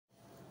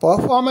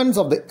Performance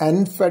of the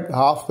end-fed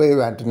half-wave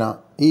antenna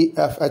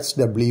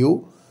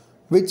EFHW,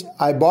 which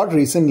I bought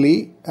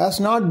recently,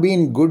 has not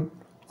been good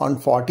on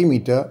 40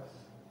 meter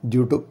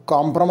due to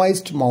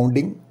compromised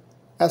mounting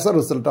as a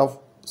result of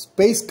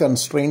space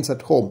constraints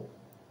at home.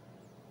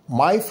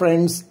 My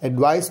friends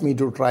advised me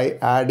to try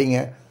adding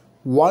a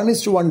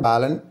 1:1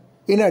 Balun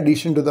in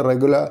addition to the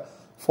regular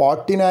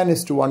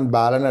 49:1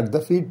 Balun at the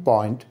feed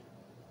point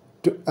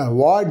to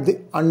avoid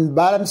the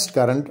unbalanced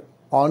current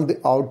on the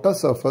outer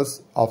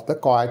surface of the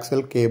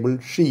coaxial cable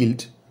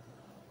shield,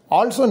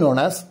 also known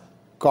as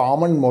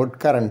common mode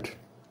current.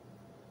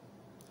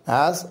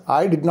 As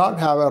I did not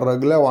have a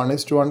regular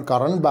 1:1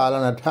 current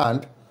Balun at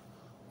hand,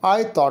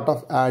 I thought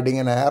of adding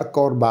an air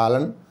core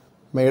Balun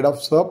made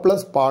of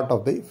surplus part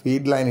of the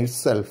feed line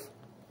itself.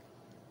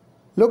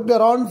 Looked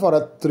around for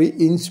a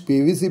 3-inch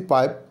PVC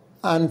pipe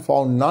and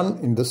found none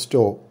in the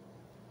store.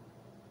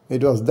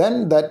 It was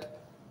then that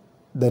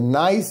the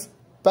nice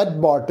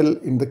PET bottle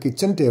in the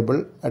kitchen table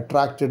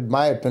attracted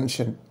my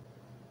attention.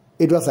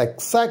 It was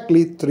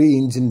exactly 3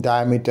 inches in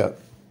diameter.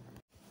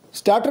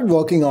 Started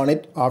working on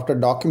it after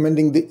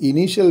documenting the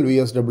initial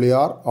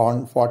VSWR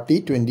on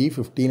 40, 20,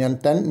 15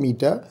 and 10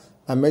 meter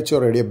amateur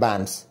radio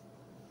bands.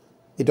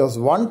 It was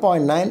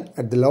 1.9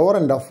 at the lower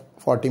end of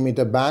 40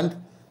 meter band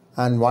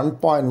and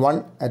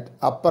 1.1 at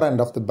upper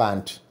end of the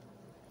band.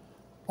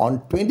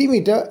 On 20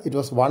 meter it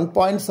was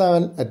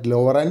 1.7 at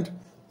lower end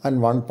and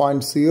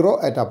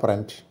 1.0 at upper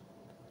end.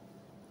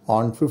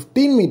 On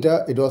 15 meter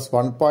it was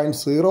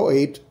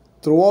 1.08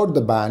 throughout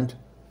the band,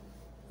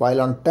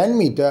 while on 10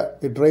 meter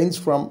it ranged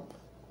from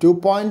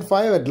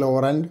 2.5 at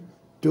lower end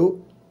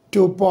to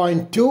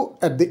 2.2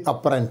 at the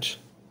upper end.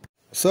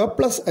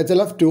 Surplus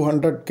HLF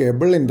 200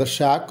 cable in the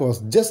shack was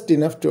just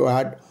enough to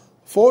add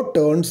 4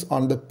 turns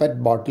on the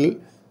PET bottle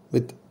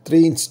with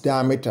 3-inch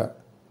diameter.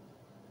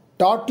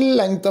 Total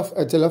length of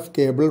HLF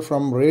cable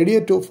from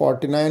radio to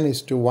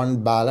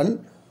 49:1 Balun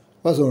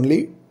was only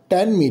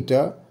 10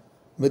 meter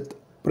with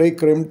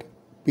pre-crimped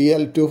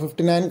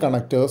PL259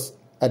 connectors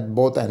at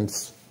both ends.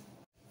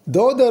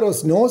 Though there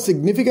was no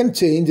significant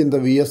change in the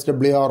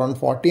VSWR on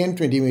 40 and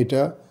 20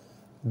 meter,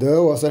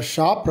 there was a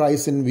sharp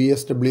rise in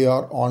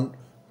VSWR on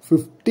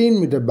 15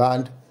 meter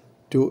band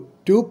to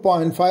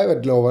 2.5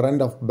 at lower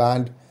end of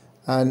band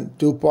and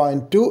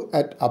 2.2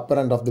 at upper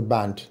end of the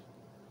band.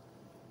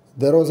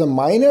 There was a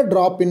minor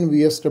drop in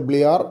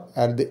VSWR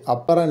at the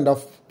upper end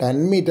of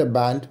 10 meter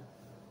band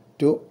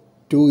to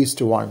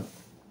 2:1.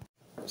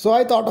 So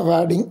I thought of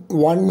adding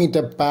 1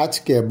 meter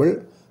patch cable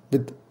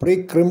with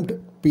pre-crimped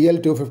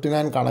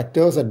PL259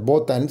 connectors at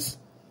both ends,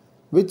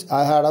 which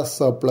I had as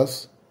surplus,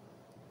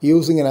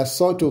 using an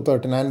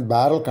SO239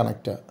 barrel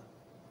connector.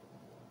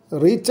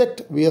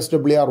 Rechecked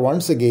VSWR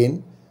once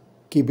again,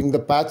 keeping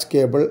the patch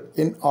cable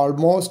in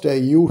almost a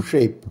U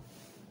shape.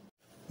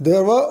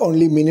 There were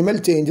only minimal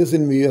changes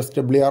in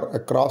VSWR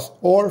across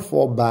all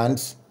 4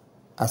 bands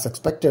as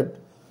expected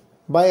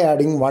by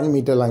adding 1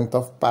 meter length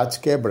of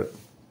patch cable.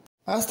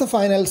 As the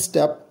final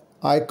step,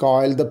 I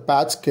coiled the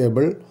patch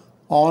cable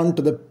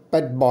onto the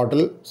PET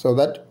bottle so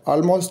that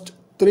almost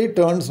 3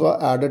 turns were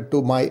added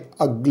to my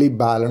ugly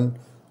Balun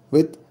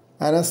with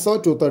an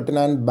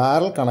SO239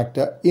 barrel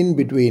connector in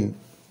between.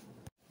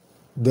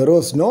 There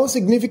was no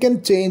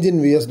significant change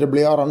in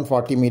VSWR on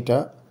 40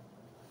 meter.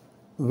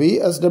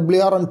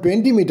 VSWR on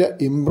 20 meter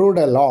improved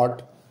a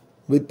lot,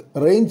 with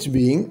range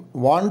being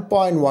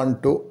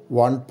 1.1 to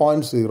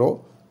 1.0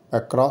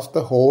 across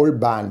the whole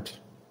band.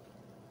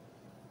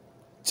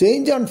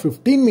 Change on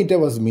 15 meter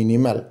was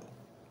minimal.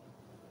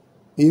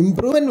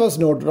 Improvement was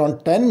noted on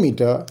 10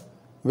 meter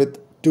with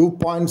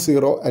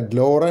 2.0 at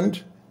lower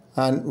end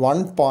and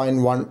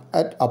 1.1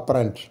 at upper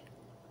end.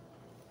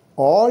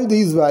 All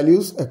these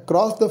values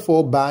across the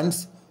 4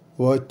 bands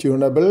were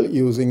tunable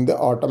using the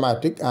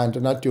automatic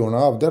antenna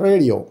tuner of the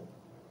radio.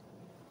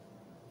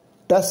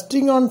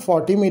 Testing on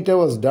 40 meter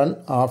was done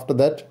after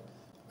that,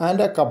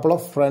 and a couple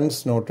of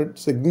friends noted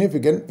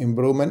significant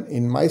improvement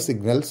in my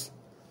signals,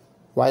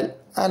 while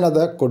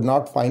another could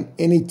not find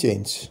any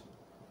change.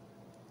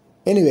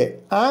 Anyway,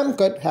 I am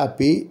quite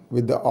happy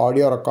with the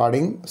audio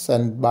recording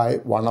sent by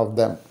one of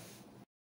them.